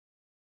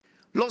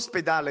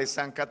L'ospedale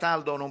San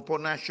Cataldo non può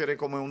nascere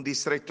come un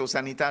distretto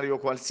sanitario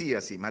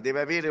qualsiasi, ma deve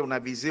avere una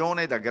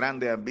visione da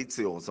grande e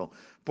ambizioso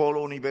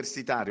polo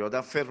universitario. Ad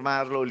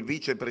affermarlo il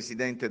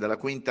vicepresidente della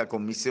quinta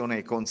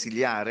commissione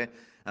consiliare,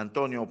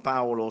 Antonio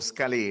Paolo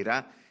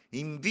Scalera,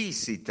 in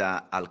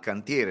visita al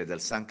cantiere del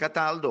San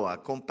Cataldo,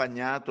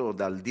 accompagnato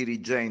dal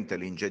dirigente,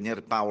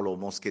 l'ingegner Paolo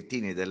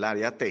Moschettini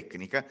dell'area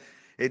tecnica,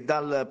 e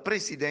dal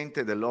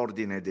presidente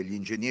dell'Ordine degli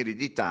Ingegneri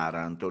di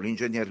Taranto,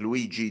 l'ingegner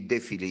Luigi De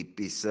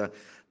Filippis.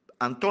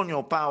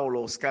 Antonio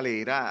Paolo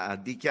Scalera ha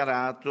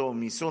dichiarato: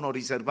 mi sono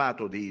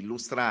riservato di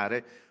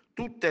illustrare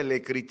tutte le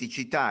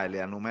criticità e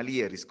le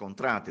anomalie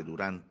riscontrate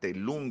durante il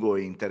lungo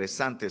e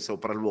interessante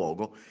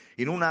sopralluogo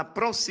in una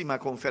prossima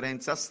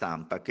conferenza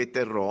stampa che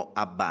terrò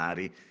a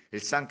Bari.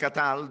 Il San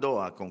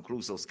Cataldo, ha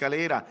concluso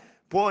Scalera,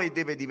 può e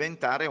deve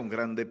diventare un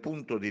grande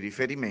punto di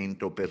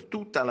riferimento per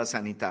tutta la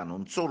sanità,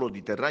 non solo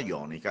di Terra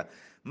Ionica,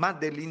 ma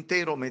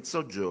dell'intero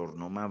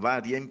Mezzogiorno, ma va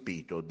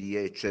riempito di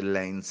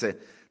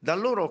eccellenze. Dal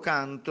loro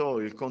canto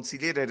il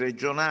consigliere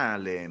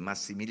regionale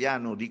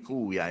Massimiliano Di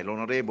Cuia e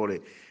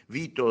l'onorevole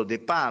Vito De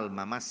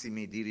Palma,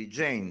 massimi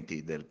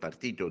dirigenti del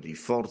partito di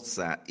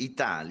Forza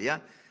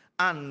Italia,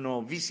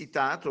 hanno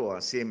visitato,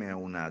 assieme a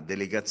una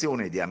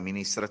delegazione di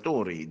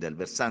amministratori del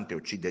versante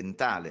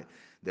occidentale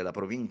della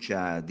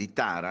provincia di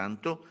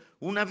Taranto,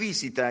 una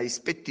visita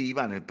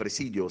ispettiva nel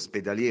presidio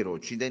ospedaliero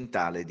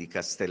occidentale di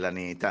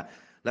Castellaneta.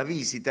 La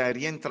visita è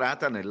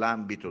rientrata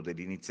nell'ambito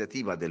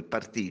dell'iniziativa del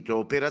partito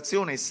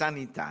Operazione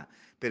Sanità,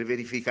 per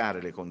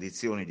verificare le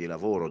condizioni di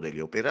lavoro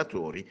degli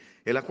operatori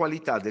e la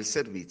qualità del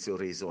servizio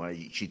reso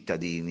ai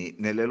cittadini.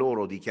 Nelle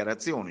loro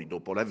dichiarazioni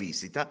dopo la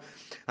visita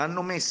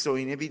hanno messo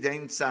in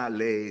evidenza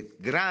le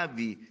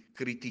gravi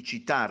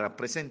criticità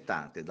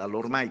rappresentate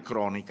dall'ormai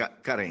cronica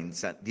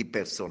carenza di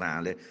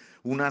personale.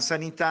 Una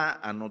sanità,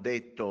 hanno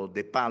detto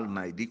De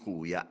Palma e Di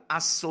Cuia,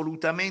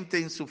 assolutamente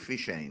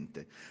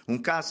insufficiente.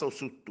 Un caso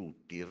su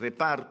tutti: il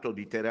reparto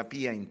di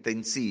terapia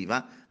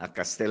intensiva a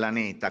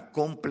Castellaneta,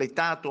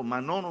 completato ma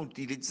non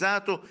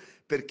utilizzato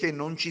perché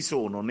non ci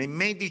sono né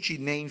medici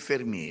né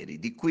infermieri.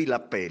 Di qui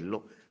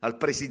l'appello al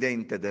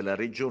presidente della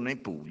regione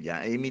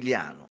Puglia,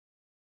 Emiliano,